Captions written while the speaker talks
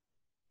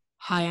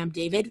Hi, I'm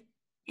David,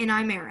 And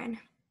I'm Aaron.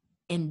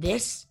 and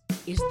this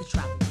is the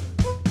Travel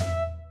Bros.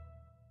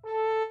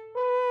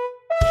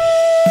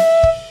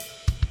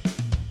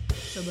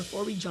 So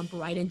before we jump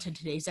right into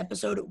today's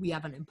episode, we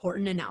have an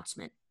important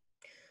announcement.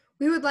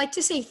 We would like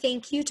to say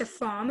thank you to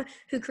FOM,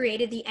 who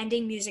created the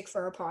ending music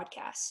for our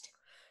podcast.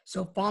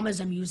 So FOM is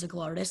a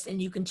musical artist,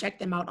 and you can check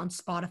them out on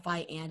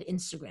Spotify and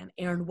Instagram.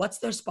 Aaron, what's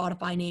their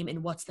Spotify name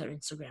and what's their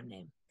Instagram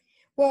name?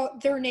 Well,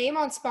 their name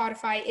on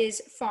Spotify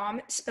is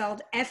FOM,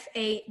 spelled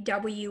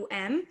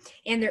FAWM,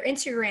 and their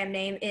Instagram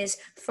name is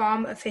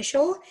FOM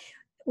Official,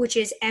 which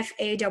is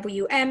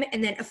FAWM,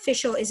 and then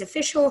official is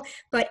official,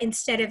 but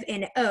instead of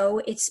an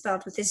O, it's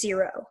spelled with a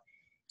 0.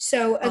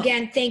 So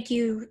again, thank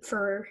you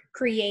for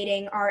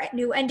creating our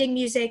new ending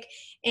music,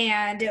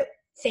 and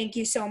thank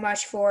you so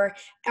much for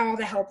all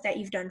the help that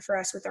you've done for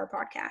us with our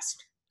podcast.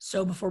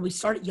 So before we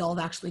start, y'all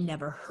have actually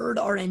never heard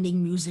our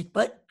ending music,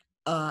 but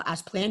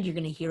as planned, you're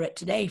going to hear it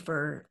today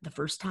for the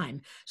first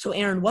time. So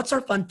Aaron, what's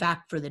our fun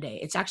fact for the day?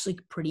 It's actually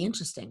pretty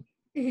interesting.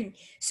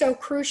 So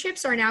cruise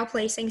ships are now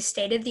placing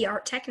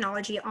state-of-the-art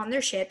technology on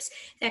their ships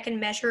that can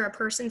measure a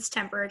person's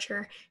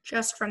temperature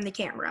just from the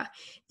camera.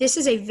 This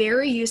is a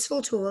very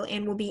useful tool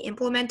and will be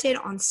implemented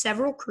on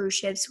several cruise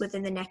ships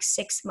within the next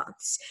 6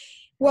 months.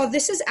 Well,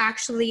 this is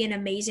actually an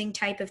amazing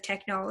type of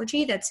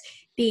technology that's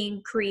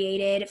being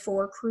created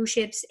for cruise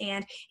ships,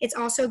 and it's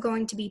also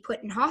going to be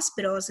put in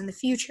hospitals in the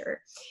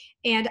future.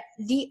 And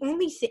the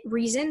only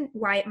reason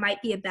why it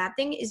might be a bad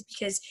thing is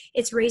because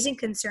it's raising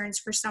concerns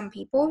for some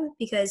people,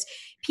 because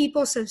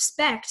people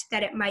suspect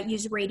that it might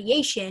use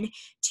radiation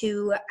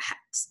to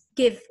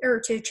give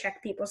or to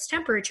check people's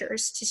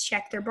temperatures, to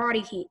check their body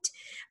heat.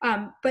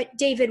 But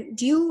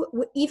David,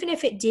 even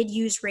if it did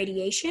use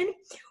radiation,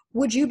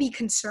 would you be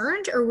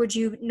concerned, or would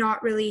you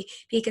not really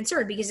be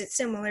concerned because it's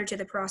similar to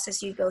the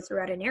process you go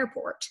through at an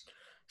airport?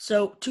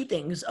 So two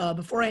things.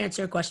 Before I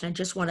answer your question, I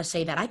just want to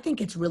say that I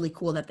think it's really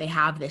cool that they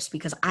have this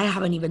because I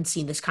haven't even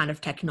seen this kind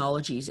of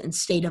technologies in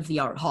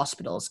state-of-the-art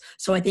hospitals.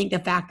 So I think the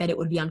fact that it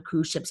would be on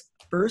cruise ships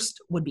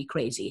first would be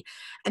crazy.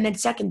 And then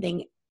second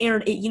thing,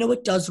 Aaron,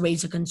 it does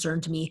raise a concern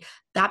to me.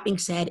 That being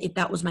said, if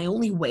that was my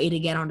only way to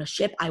get on a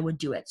ship, I would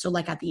do it. So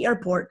like at the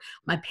airport,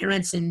 my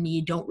parents and me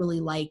don't really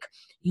like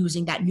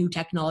using that new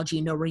technology,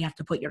 where you have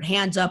to put your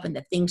hands up and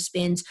the thing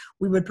spins.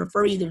 We would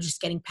prefer either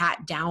just getting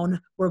pat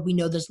down where we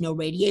know there's no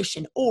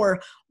radiation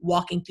or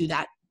walking through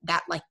that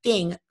like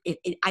thing.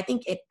 I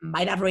think it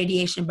might have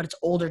radiation, but it's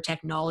older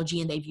technology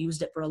and they've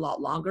used it for a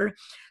lot longer.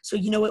 So,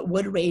 it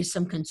would raise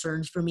some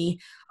concerns for me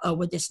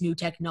with this new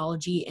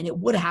technology, and it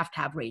would have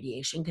to have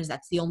radiation because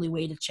that's the only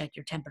way to check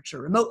your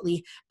temperature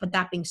remotely. But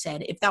that being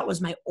said, if that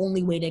was my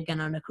only way to get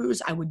on a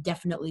cruise, I would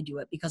definitely do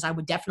it because I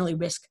would definitely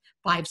risk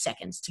 5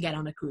 seconds to get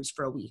on a cruise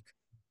for a week.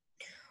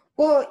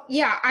 Well,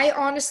 yeah, I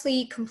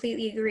honestly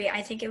completely agree.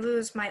 I think if it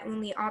was my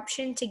only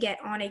option to get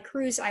on a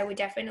cruise, I would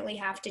definitely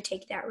have to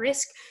take that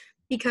risk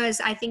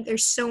because I think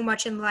there's so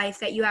much in life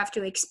that you have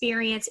to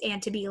experience, and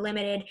to be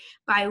limited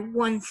by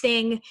one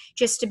thing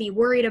just to be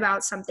worried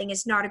about something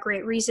is not a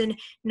great reason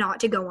not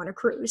to go on a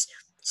cruise. I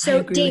So,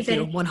 agree with you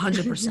David,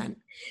 100%.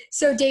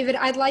 so David,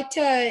 I'd like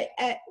to,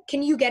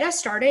 can you get us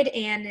started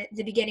in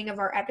the beginning of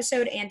our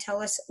episode and tell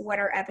us what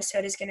our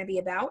episode is going to be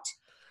about?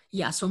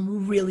 Yeah, so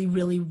I'm really,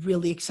 really,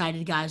 really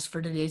excited, guys,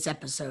 for today's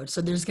episode.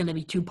 So there's going to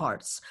be 2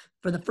 parts.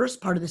 For the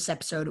first part of this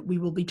episode, we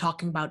will be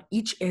talking about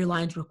each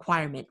airline's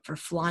requirement for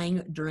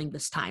flying during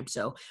this time.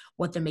 So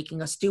what they're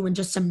making us do and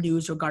just some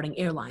news regarding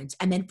airlines.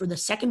 And then for the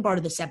second part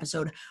of this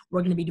episode,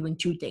 we're going to be doing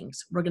 2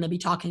 things. We're going to be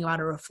talking about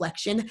a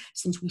reflection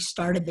since we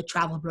started the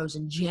Travel Bros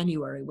in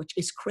January, which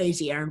is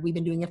crazy, Aaron. We've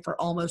been doing it for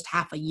almost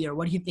half a year.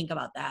 What do you think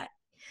about that?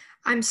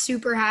 I'm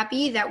super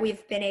happy that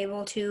we've been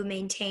able to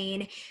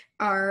maintain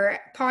our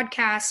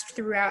podcast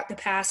throughout the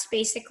past.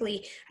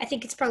 Basically, I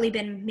think it's probably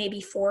been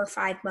maybe 4 or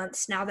 5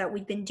 months now that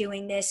we've been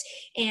doing this.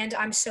 And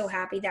I'm so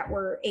happy that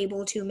we're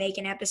able to make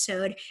an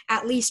episode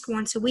at least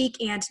once a week.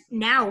 And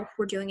now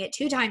we're doing it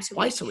 2 times a week.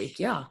 Twice a week,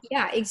 yeah.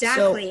 Yeah,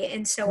 exactly.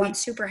 So I'm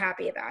super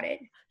happy about it.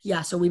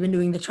 Yeah, so we've been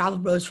doing the Travel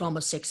Bros for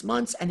almost 6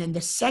 months, and then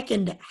the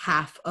second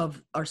half of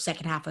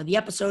the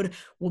episode,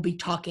 we'll be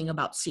talking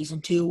about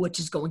season 2, which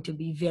is going to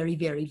be very,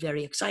 very,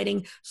 very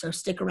exciting. So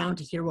stick around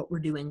to hear what we're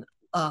doing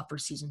for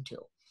season 2.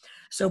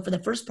 So for the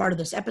first part of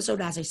this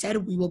episode, as I said,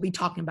 we will be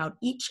talking about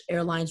each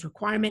airline's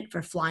requirement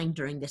for flying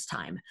during this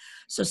time.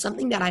 So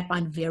something that I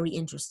find very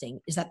interesting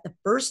is that the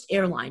first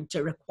airline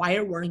to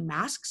require wearing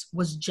masks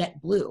was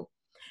JetBlue.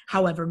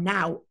 However,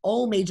 now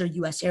all major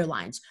U.S.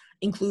 airlines,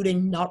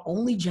 including not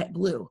only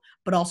JetBlue,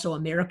 but also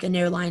American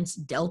Airlines,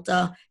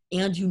 Delta,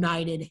 and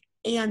United,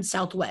 and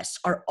Southwest,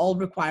 are all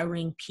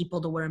requiring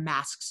people to wear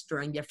masks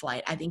during their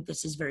flight. I think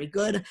this is very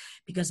good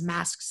because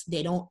masks,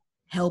 they don't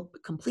help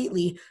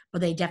completely,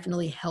 but they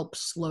definitely help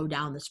slow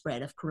down the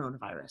spread of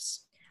coronavirus.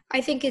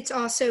 I think it's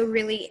also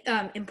really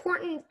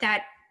important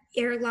that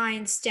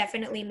airlines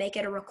definitely make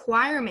it a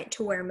requirement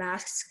to wear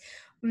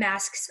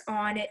masks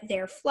on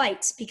their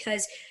flights,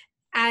 because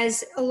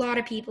As a lot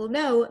of people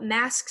know,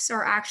 masks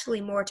are actually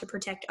more to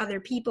protect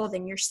other people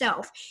than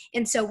yourself.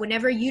 And so,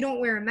 whenever you don't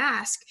wear a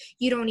mask,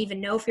 you don't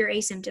even know if you're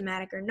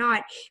asymptomatic or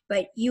not,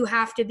 but you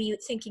have to be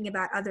thinking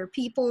about other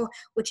people,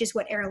 which is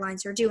what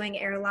airlines are doing.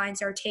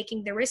 Airlines are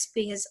taking the risk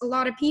because a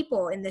lot of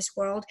people in this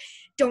world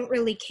don't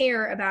really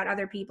care about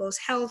other people's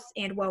health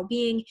and well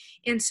being.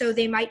 And so,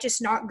 they might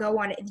just not go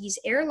on these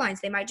airlines.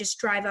 They might just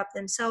drive up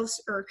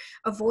themselves or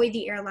avoid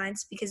the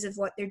airlines because of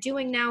what they're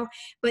doing now,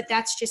 but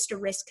that's just a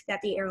risk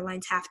that the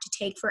airlines have to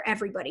take for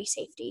everybody's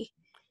safety.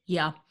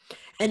 Yeah.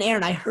 And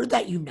Aaron, I heard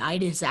that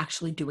United is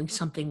actually doing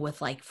something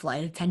with like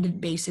flight attendant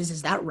bases.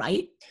 Is that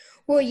right?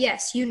 Well,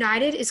 yes,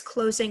 United is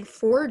closing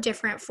 4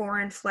 different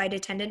foreign flight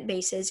attendant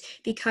bases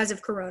because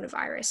of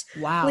coronavirus.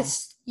 Wow.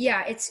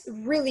 Yeah, it's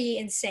really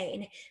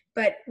insane.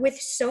 But with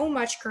so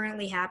much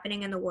currently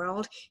happening in the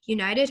world,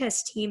 United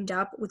has teamed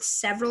up with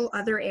several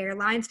other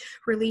airlines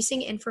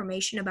releasing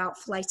information about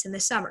flights in the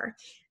summer.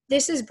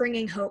 This is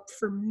bringing hope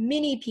for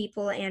many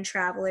people and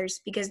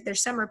travelers because their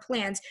summer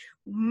plans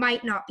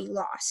might not be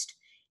lost.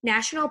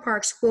 National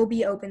parks will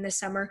be open this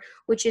summer,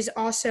 which is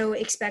also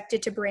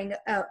expected to bring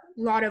a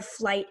lot of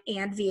flight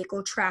and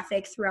vehicle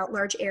traffic throughout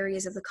large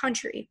areas of the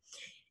country.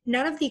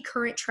 None of the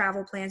current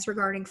travel plans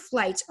regarding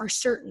flights are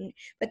certain,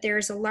 but there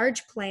is a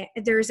large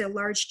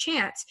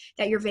chance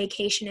that your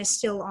vacation is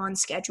still on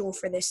schedule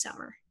for this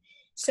summer.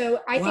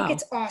 So I think Wow.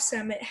 it's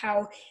awesome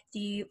how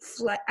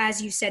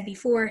as you said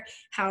before,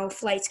 how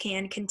flights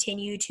can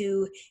continue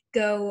to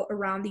go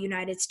around the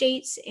United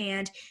States.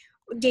 And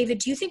David,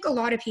 do you think a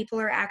lot of people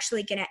are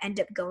actually going to end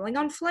up going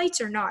on flights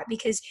or not?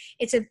 Because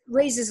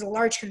raises a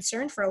large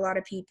concern for a lot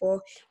of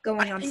people I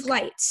going on think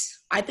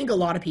flights. I think a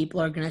lot of people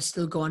are going to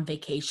still go on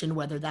vacation,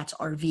 whether that's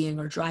RVing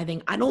or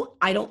driving. I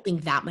don't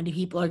think that many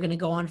people are going to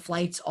go on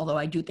flights, although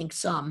I do think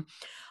some.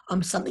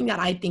 Something that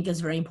I think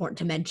is very important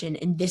to mention,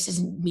 and this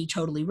isn't me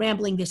totally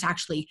rambling, this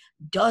actually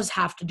does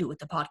have to do with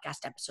the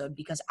podcast episode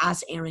because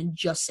as Aaron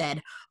just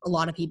said, a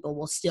lot of people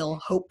will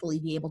still hopefully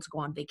be able to go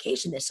on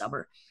vacation this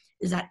summer.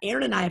 Is that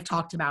Aaron and I have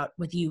talked about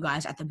with you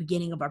guys at the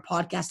beginning of our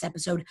podcast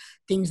episode,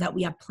 things that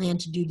we have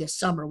planned to do this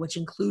summer, which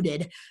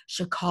included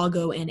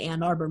Chicago and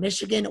Ann Arbor,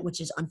 Michigan,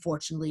 which is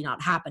unfortunately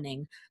not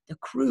happening. The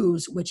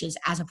cruise, which is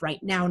as of right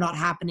now not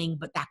happening,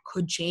 but that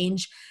could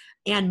change.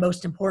 And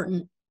most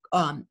important,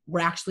 we're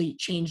actually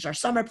changed our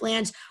summer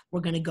plans.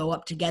 We're going to go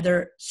up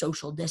together,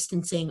 social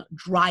distancing,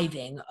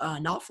 driving,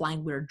 not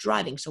flying. We're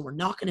driving, so we're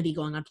not going to be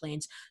going on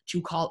planes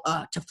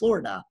to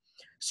Florida.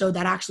 So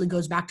that actually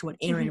goes back to what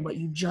Aaron, what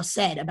you just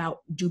said about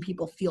do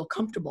people feel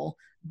comfortable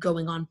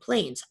going on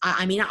planes?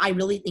 I mean, I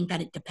really think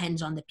that it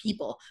depends on the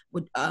people.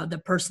 Would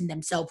the person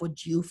themselves,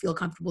 would you feel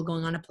comfortable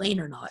going on a plane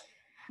or not?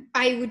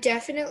 I would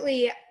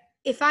definitely,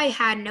 if I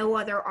had no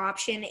other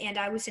option and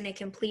I was in a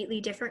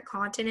completely different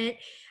continent,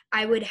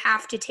 I would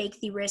have to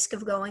take the risk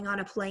of going on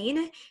a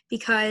plane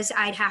because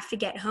I'd have to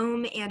get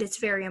home, and it's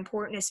very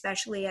important,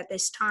 especially at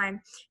this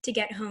time, to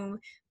get home.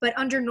 But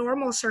under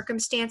normal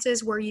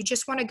circumstances where you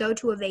just want to go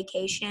to a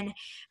vacation,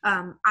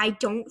 I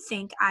don't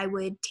think I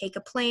would take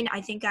a plane.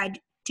 I think I'd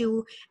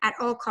do at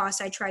all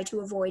costs, I try to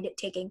avoid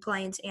taking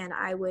planes, and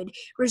I would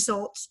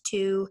resort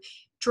to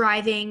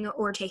driving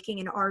or taking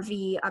an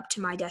RV up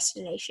to my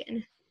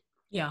destination.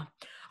 Yeah,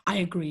 I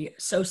agree.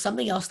 So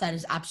something else that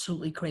is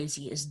absolutely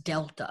crazy is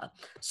Delta.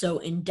 So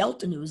in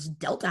Delta news,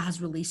 Delta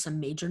has released some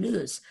major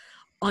news.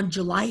 On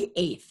July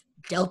 8th,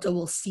 Delta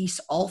will cease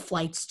all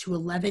flights to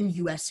 11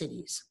 US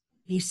cities.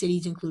 These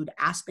cities include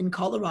Aspen,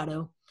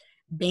 Colorado,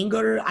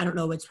 Bangor, I don't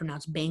know if it's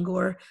pronounced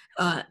Bangor,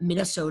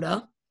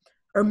 Minnesota,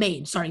 or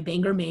Maine, sorry,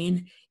 Bangor,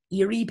 Maine,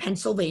 Erie,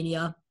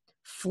 Pennsylvania,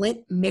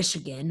 Flint,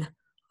 Michigan.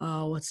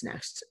 What's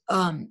next?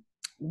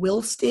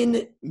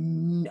 Williston,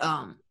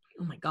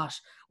 oh my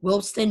gosh,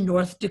 Williston,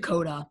 North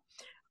Dakota,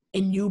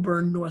 and New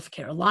Bern, North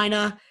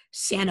Carolina,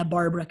 Santa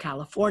Barbara,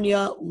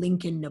 California,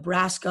 Lincoln,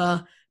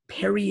 Nebraska,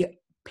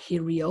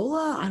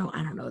 Periola, I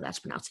don't know how that's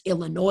pronounced,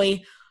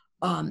 Illinois.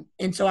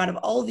 And so out of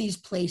all these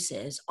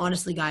places,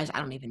 honestly, guys, I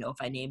don't even know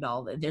if I named all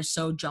of them. They're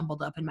so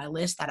jumbled up in my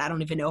list that I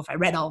don't even know if I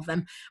read all of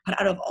them.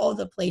 But out of all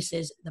the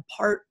places, the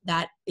part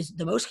that is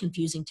the most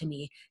confusing to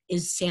me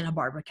is Santa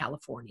Barbara,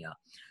 California.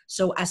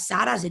 So as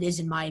sad as it is,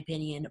 in my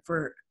opinion,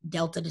 for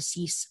Delta to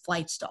cease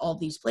flights to all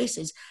these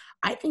places,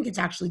 I think it's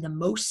actually the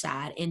most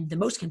sad and the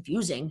most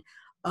confusing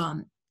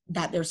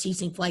that they're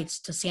ceasing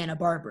flights to Santa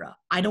Barbara.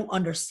 I don't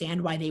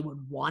understand why they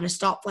would want to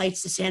stop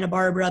flights to Santa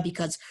Barbara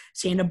because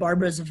Santa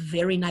Barbara is a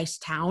very nice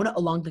town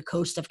along the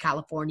coast of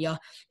California.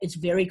 It's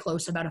very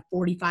close, about a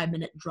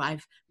 45-minute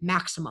drive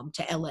maximum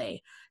to LA.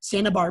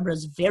 Santa Barbara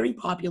is very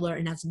popular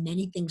and has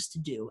many things to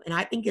do. And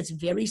I think it's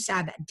very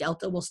sad that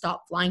Delta will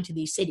stop flying to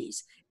these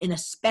cities, and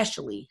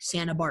especially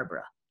Santa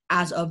Barbara,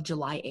 as of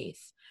July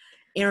 8th.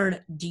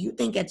 Aaron, do you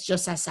think it's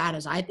just as sad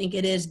as I think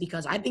it is?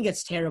 Because I think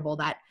it's terrible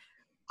that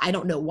I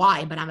don't know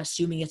why, but I'm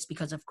assuming it's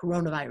because of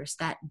coronavirus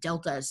that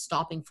Delta is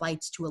stopping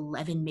flights to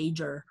 11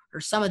 major, or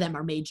some of them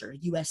are major,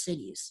 U.S.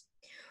 cities.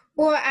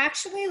 Well,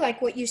 actually,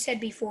 like what you said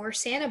before,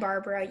 Santa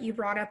Barbara, you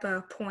brought up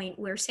a point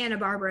where Santa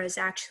Barbara is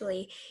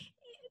actually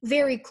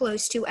very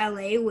close to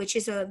LA, which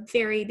is a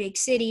very big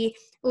city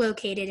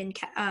located in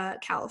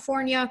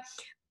California.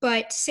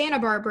 But Santa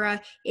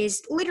Barbara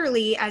is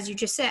literally, as I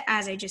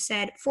just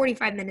said,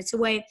 45 minutes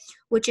away,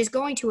 which is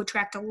going to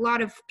attract a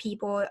lot of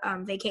people,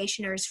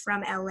 vacationers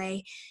from LA.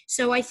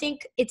 So I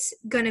think it's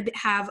going to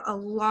have a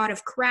lot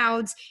of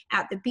crowds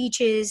at the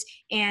beaches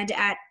and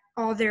at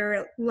all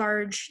their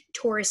large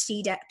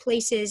touristy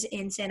places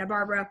in Santa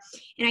Barbara.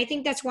 And I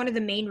think that's one of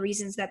the main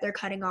reasons that they're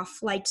cutting off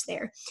flights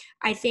there.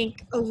 I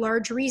think a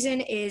large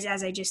reason is,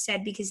 as I just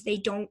said, because they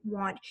don't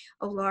want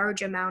a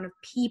large amount of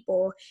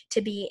people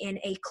to be in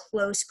a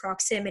close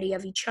proximity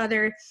of each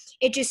other.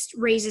 It just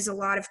raises a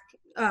lot of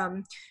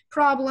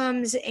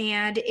problems,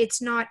 and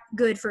it's not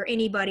good for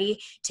anybody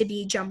to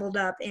be jumbled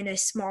up in a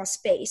small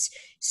space.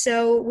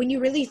 So when you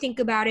really think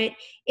about it,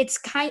 it's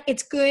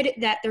good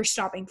that they're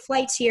stopping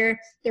flights here.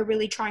 They're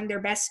really trying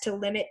their best to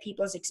limit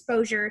people's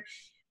exposure,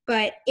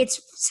 but it's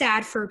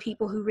sad for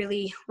people who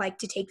really like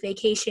to take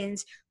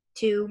vacations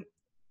to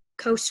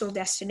coastal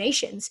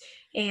destinations,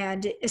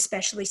 and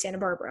especially Santa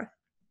Barbara.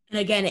 And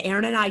again,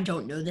 Aaron and I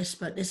don't know this,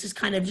 but this is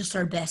kind of just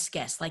our best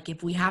guess. Like,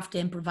 if we have to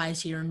improvise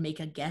here and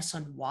make a guess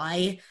on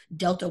why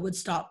Delta would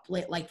stop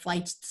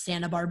flights to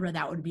Santa Barbara,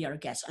 that would be our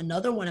guess.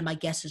 Another one of my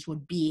guesses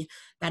would be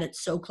that it's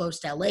so close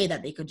to LA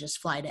that they could just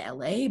fly to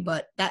LA,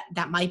 but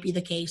that might be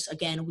the case.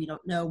 Again, we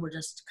don't know. We're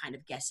just kind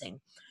of guessing.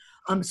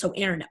 So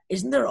Aaron,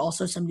 isn't there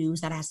also some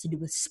news that has to do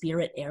with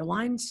Spirit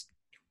Airlines?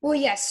 Well,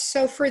 yes.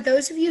 So for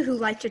those of you who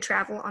like to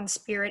travel on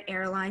Spirit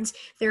Airlines,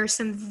 there is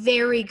some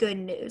very good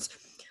news.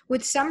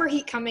 With summer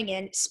heat coming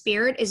in,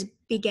 Spirit is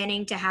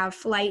beginning to have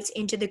flights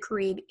into the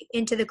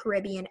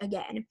Caribbean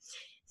again.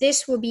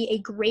 This will be a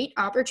great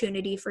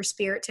opportunity for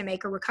Spirit to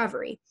make a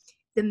recovery.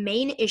 The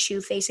main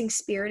issue facing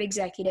Spirit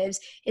executives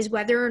is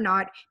whether or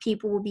not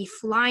people will be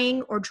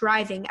flying or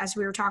driving, as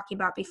we were talking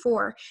about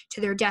before,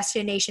 to their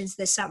destinations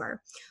this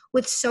summer.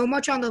 With so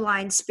much on the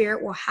line,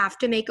 Spirit will have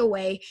to make a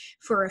way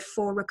for a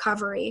full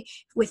recovery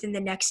within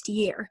the next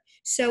year.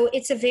 So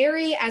it's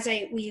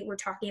we were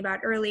talking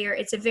about earlier,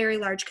 it's a very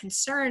large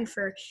concern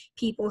for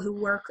people who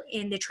work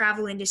in the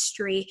travel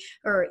industry,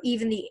 or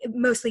even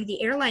mostly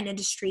the airline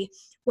industry,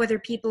 whether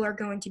people are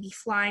going to be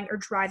flying or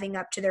driving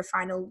up to their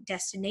final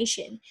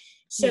destination.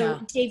 So, yeah.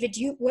 David,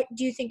 what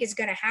do you think is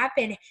going to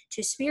happen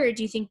to Spirit?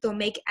 Do you think they'll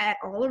make at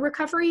all a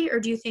recovery, or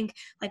do you think,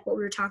 like what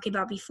we were talking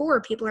about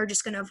before, people are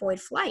just going to avoid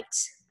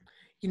flights?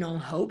 I'm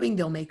hoping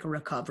they'll make a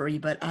recovery,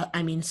 but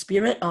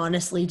Spirit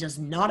honestly does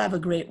not have a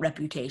great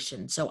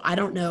reputation. So I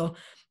don't know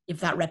if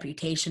that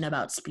reputation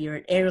about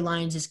Spirit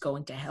Airlines is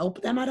going to help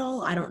them at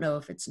all. I don't know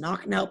if it's not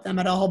going to help them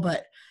at all,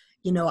 but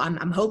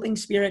I'm hoping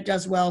Spirit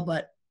does well,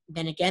 but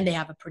then again, they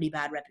have a pretty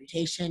bad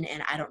reputation,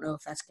 and I don't know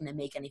if that's going to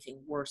make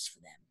anything worse for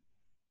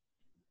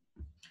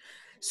them.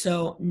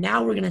 So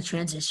now we're going to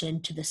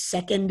transition to the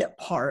second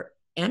part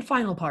and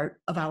final part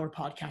of our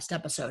podcast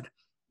episode.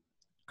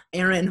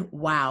 Aaron,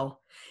 wow.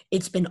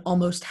 It's been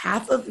almost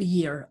half of a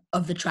year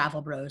of the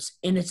Travel Bros,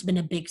 and it's been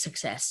a big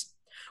success.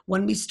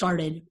 When we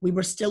started, we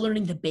were still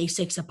learning the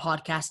basics of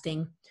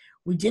podcasting.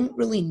 We didn't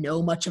really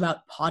know much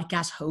about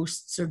podcast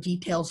hosts or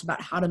details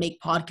about how to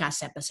make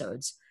podcast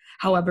episodes.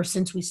 However,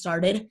 since we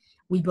started,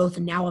 we both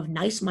now have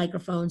nice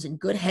microphones and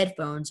good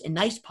headphones and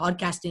nice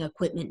podcasting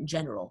equipment in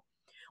general.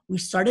 We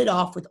started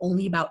off with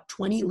only about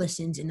 20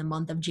 listens in the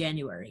month of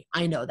January.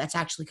 I know that's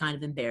actually kind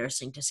of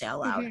embarrassing to say out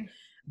loud,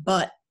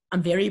 but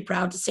I'm very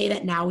proud to say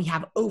that now we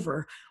have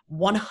over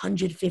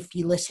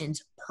 150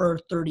 listens per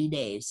 30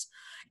 days.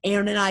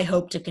 Aaron and I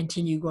hope to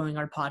continue growing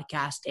our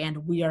podcast,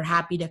 and we are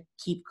happy to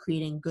keep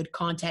creating good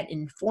content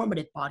and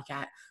informative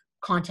podcast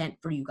content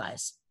for you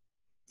guys.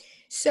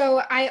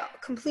 So I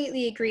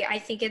completely agree. I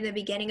think in the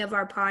beginning of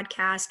our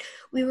podcast,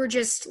 we were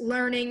just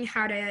learning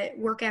how to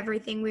work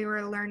everything. We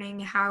were learning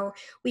how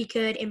we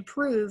could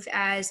improve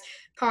as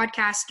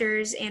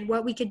podcasters and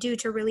what we could do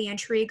to really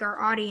intrigue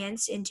our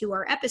audience into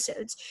our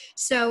episodes.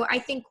 So I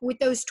think with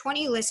those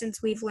 20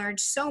 listens, we've learned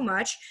so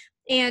much.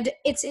 And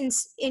it's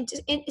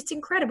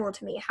incredible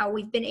to me how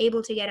we've been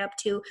able to get up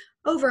to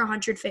over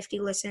 150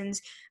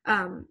 listens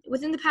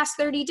within the past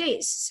 30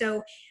 days.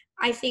 So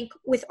I think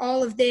with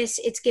all of this,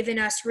 it's given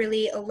us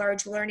really a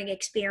large learning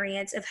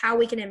experience of how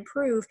we can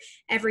improve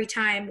every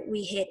time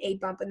we hit a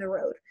bump in the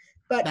road.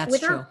 But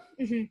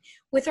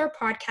with our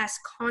podcast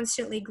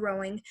constantly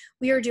growing,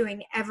 we are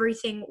doing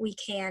everything we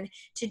can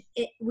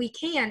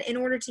in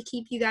order to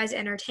keep you guys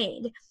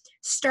entertained.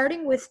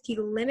 Starting with the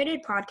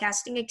limited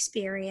podcasting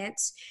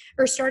experience,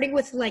 or starting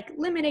with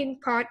limited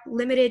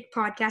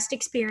podcast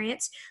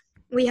experience,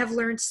 we have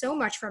learned so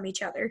much from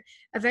each other.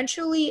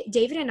 Eventually,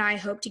 David and I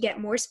hope to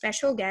get more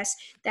special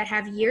guests that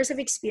have years of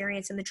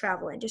experience in the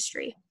travel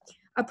industry.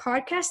 A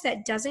podcast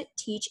that doesn't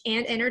teach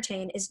and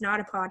entertain is not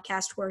a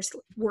podcast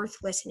worth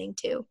listening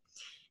to.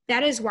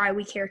 That is why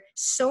we care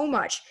so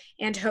much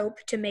and hope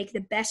to make the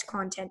best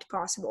content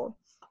possible.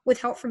 With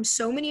help from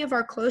so many of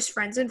our close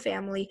friends and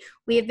family,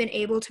 we have been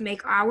able to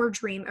make our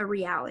dream a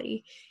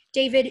reality.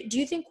 David, do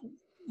you think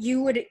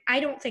I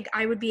don't think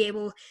I would be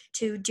able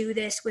to do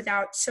this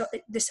without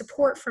the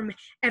support from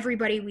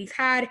everybody we've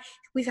had.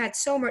 We've had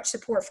so much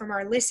support from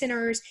our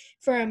listeners,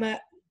 from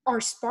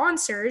our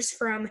sponsors,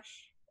 from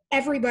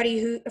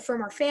everybody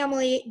from our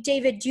family.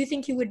 David, do you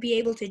think you would be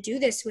able to do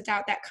this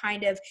without that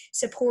kind of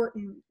support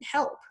and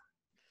help?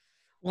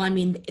 Well, I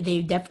mean,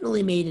 they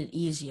definitely made it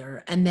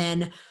easier. And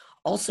then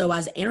also,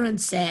 as Aaron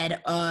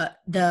said,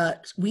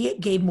 we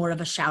gave more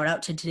of a shout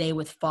out to Today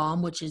with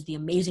FOM, which is the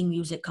amazing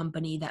music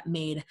company that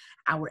made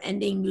our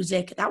ending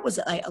music. That was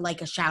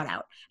like a shout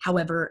out.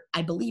 However,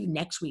 I believe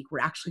next week we're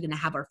actually going to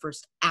have our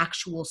first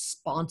actual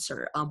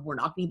sponsor. We're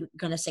not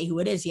going to say who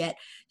it is yet.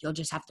 You'll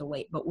just have to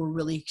wait. But we're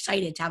really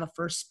excited to have a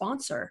first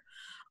sponsor.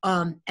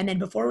 And then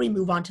before we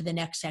move on to the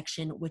next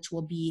section, which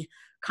will be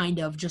kind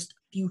of just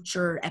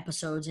future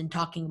episodes and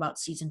talking about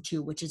season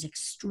 2, which is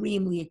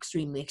extremely,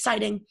 extremely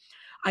exciting,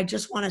 I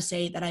just want to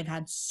say that I've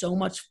had so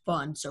much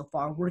fun so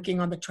far working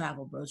on the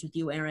Travel Bros with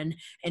you, Aaron,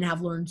 and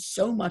have learned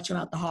so much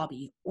about the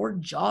hobby, or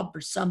job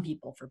for some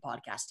people, for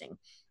podcasting.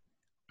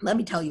 Let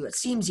me tell you, it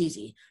seems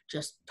easy.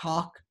 Just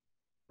talk,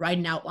 write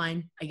an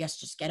outline, I guess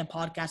just get a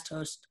podcast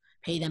host,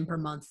 pay them per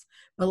month.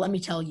 But let me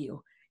tell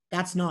you,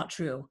 that's not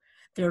true.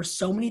 There are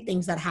so many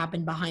things that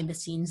happen behind the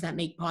scenes that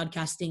make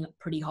podcasting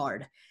pretty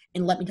hard.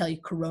 And let me tell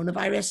you,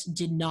 coronavirus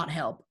did not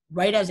help.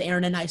 Right as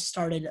Aaron and I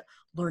started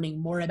learning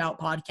more about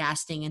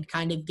podcasting and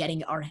kind of getting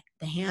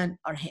the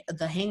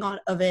hang on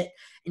of it,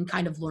 and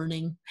kind of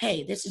learning,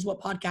 hey, this is what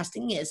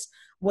podcasting is.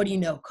 What do you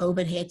know?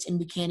 COVID hits and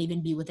we can't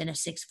even be within a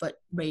 6-foot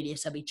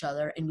radius of each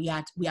other. And we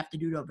have to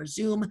do it over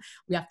Zoom.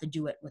 We have to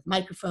do it with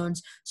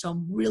microphones. So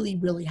I'm really,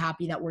 really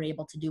happy that we're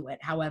able to do it.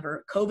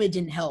 However, COVID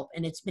didn't help,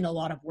 and it's been a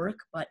lot of work,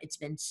 but it's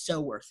been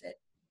so worth it.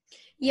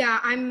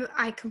 Yeah,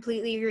 I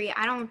completely agree.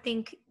 I don't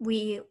think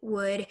we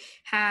would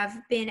have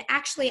been,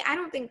 I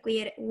don't think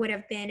we would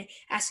have been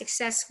as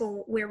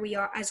successful where we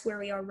are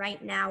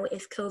right now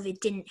if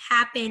COVID didn't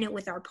happen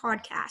with our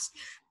podcast,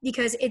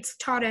 because it's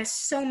taught us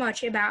so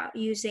much about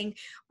using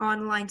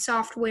online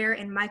software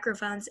and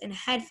microphones and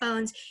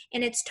headphones.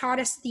 And it's taught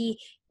us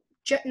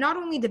not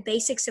only the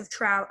basics of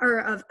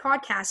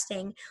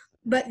podcasting,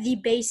 but the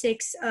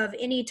basics of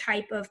any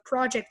type of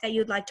project that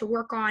you'd like to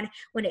work on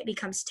when it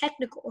becomes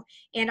technical.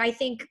 And I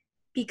think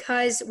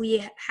because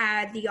we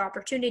had the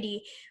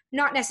opportunity,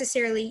 not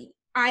necessarily,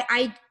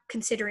 I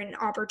consider it an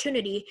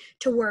opportunity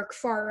to work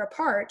far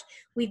apart,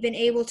 we've been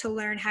able to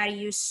learn how to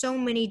use so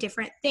many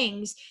different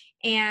things,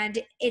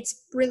 and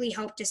it's really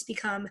helped us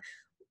become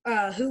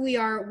who we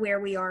are, where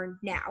we are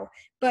now.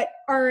 But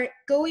are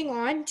going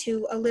on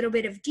to a little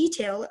bit of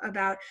detail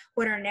about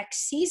what our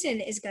next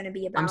season is going to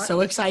be about. I'm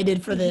so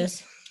excited for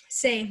this.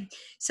 Same.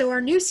 So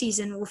our new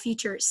season will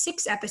feature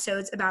 6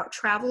 episodes about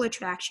travel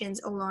attractions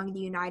along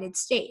the United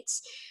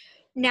States.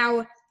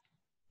 Now,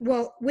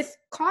 with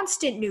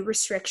constant new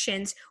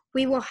restrictions,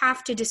 we will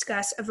have to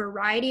discuss a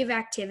variety of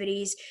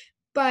activities,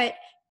 but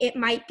it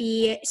might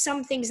be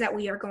some things that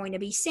we are going to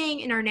be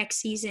saying in our next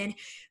season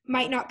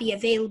might not be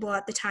available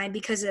at the time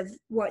because of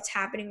what's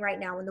happening right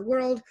now in the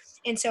world.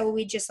 And so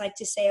we'd just like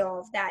to say all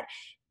of that.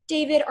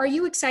 David, are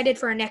you excited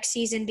for our next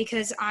season?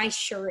 Because I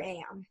sure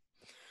am.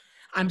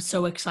 I'm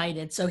so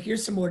excited. So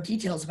here's some more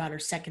details about our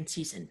second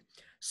season.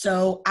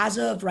 So as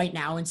of right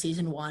now in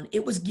season 1,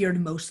 it was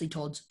geared mostly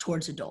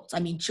towards adults.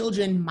 I mean,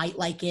 children might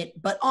like it,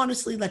 but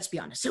honestly, let's be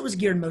honest, it was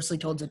geared mostly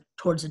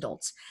towards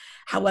adults.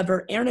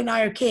 However, Aaron and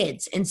I are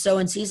kids. And so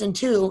in season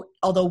 2,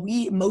 although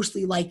we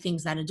mostly like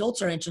things that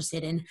adults are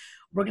interested in,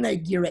 we're going to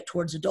gear it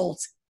towards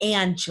adults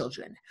and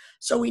children.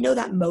 So we know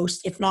that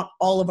most, if not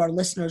all, of our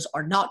listeners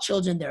are not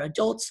children, they're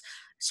adults.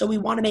 So we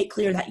want to make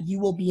clear that you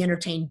will be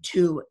entertained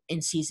too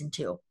in season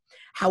 2.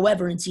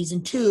 However, in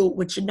season 2,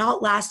 which should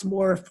not last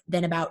more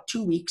than about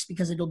 2 weeks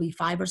because it'll be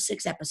 5 or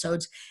 6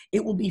 episodes,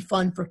 it will be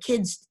fun for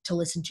kids to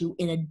listen to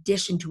in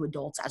addition to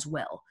adults as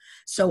well.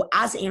 So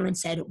as Aaron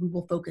said, we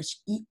will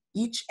focus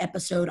each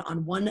episode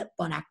on one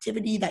fun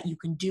activity that you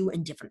can do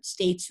in different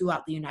states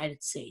throughout the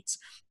United States.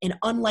 And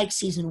unlike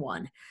season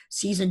 1,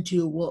 season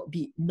 2 will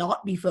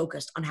not be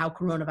focused on how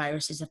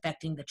coronavirus is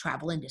affecting the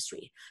travel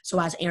industry.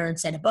 So as Aaron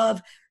said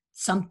above,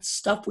 some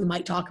stuff we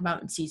might talk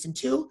about in season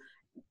 2,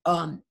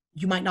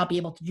 you might not be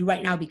able to do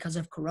right now because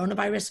of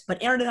coronavirus, but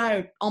Aaron and I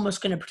are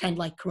almost going to pretend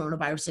like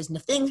coronavirus isn't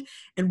a thing,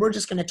 and we're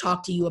just going to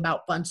talk to you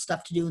about fun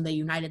stuff to do in the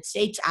United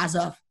States as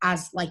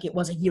like it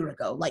was a year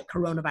ago, like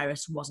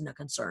coronavirus wasn't a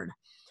concern.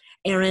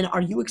 Aaron,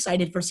 are you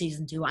excited for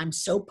season 2? I'm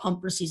so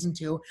pumped for season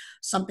 2.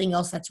 Something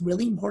else that's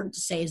really important to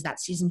say is that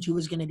season 2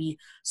 is going to be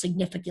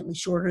significantly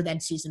shorter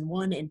than season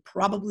 1 and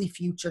probably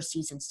future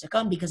seasons to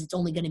come because it's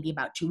only going to be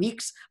about 2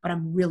 weeks, but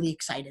I'm really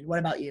excited. What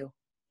about you?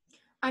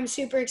 I'm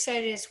super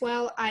excited as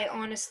well. I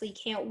honestly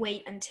can't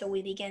wait until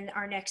we begin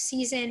our next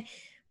season.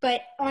 But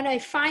on a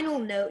final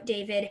note,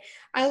 David,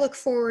 I look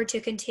forward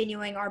to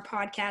continuing our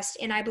podcast,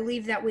 and I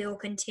believe that we will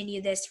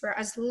continue this for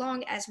as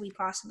long as we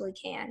possibly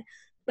can.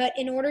 But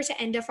in order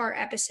to end off our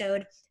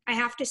episode, I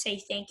have to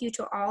say thank you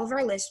to all of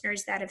our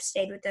listeners that have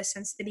stayed with us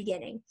since the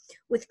beginning.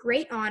 With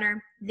great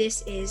honor,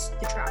 this is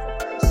the Travel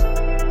Bros.